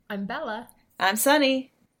I'm Bella, I'm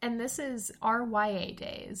Sonny, and this is our YA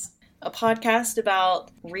Days, a podcast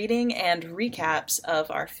about reading and recaps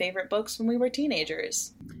of our favorite books when we were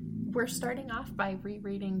teenagers. We're starting off by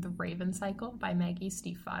rereading The Raven Cycle by Maggie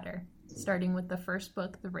Stiefvater, starting with the first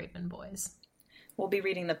book, The Raven Boys. We'll be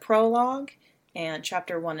reading the prologue and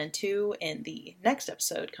chapter 1 and 2 in the next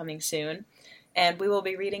episode coming soon, and we will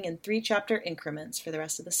be reading in 3-chapter increments for the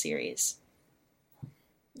rest of the series.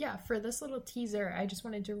 Yeah, for this little teaser, I just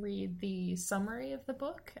wanted to read the summary of the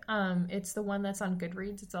book. It's the one that's on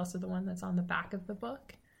Goodreads. It's also the one that's on the back of the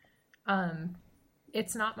book.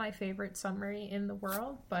 It's not my favorite summary in the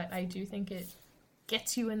world, but I do think it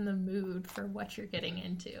gets you in the mood for what you're getting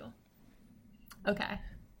into. Okay.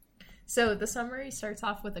 So the summary starts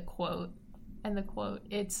off with a quote, and the quote,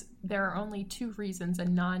 "There are only 2 reasons a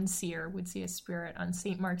non-seer would see a spirit on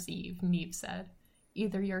St. Mark's Eve," Neve said.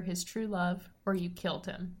 "Either you're his true love or you killed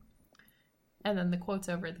him." And then the quote's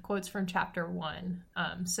over. The quote's from chapter 1,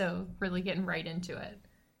 so really getting right into it.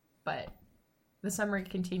 But the summary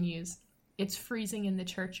continues, "It's freezing in the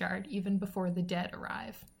churchyard even before the dead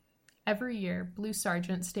arrive. Every year, Blue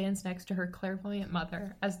Sargent stands next to her clairvoyant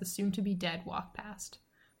mother as the soon-to-be dead walk past.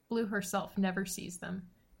 Blue herself never sees them,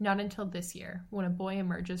 not until this year, when a boy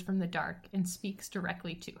emerges from the dark and speaks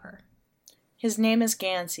directly to her. His name is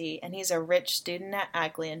Gansey, and he's a rich student at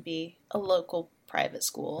Aglanby, a local private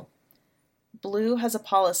school. Blue has a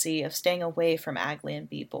policy of staying away from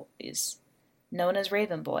Aglanby boys, known as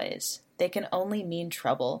Raven Boys. They can only mean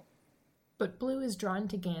trouble. But Blue is drawn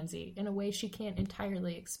to Gansey in a way she can't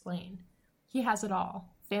entirely explain. He has it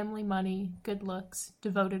all, family, money, good looks,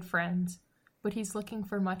 devoted friends, but he's looking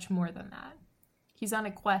for much more than that. He's on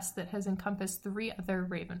a quest that has encompassed 3 other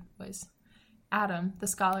Raven Boys. Adam, the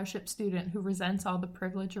scholarship student who resents all the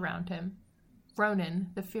privilege around him. Ronan,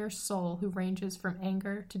 the fierce soul who ranges from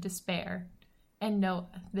anger to despair. And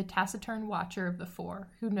Noah, the taciturn watcher of the 4,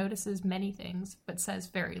 who notices many things but says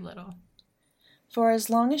very little. For as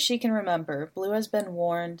long as she can remember, Blue has been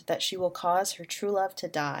warned that she will cause her true love to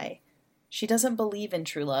die. She doesn't believe in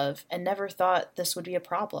true love and never thought this would be a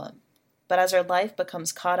problem. But as her life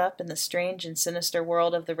becomes caught up in the strange and sinister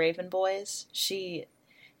world of the Raven Boys,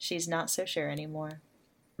 she's not so sure anymore."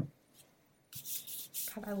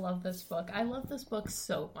 God, I love this book. I love this book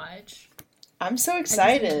so much. I'm so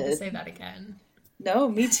excited. I just needed to say that again. No,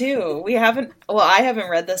 me too. I haven't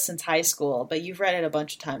read this since high school, but you've read it a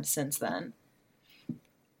bunch of times since then.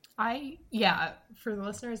 For the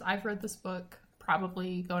listeners, I've read this book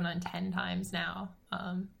probably going on 10 times now.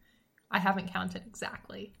 I haven't counted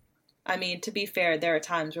exactly. I mean, to be fair, there are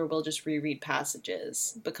times where we'll just reread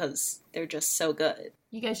passages because they're just so good.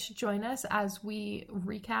 You guys should join us as we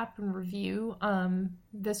recap and review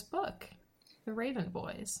this book, The Raven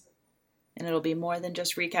Boys. And it'll be more than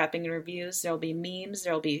just recapping and reviews. There'll be memes,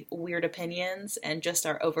 there'll be weird opinions, and just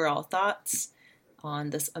our overall thoughts on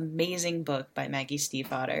this amazing book by Maggie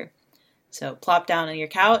Stiefvater. So plop down on your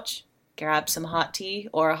couch, grab some hot tea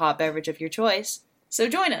or a hot beverage of your choice. So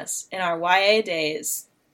join us in our YA Days.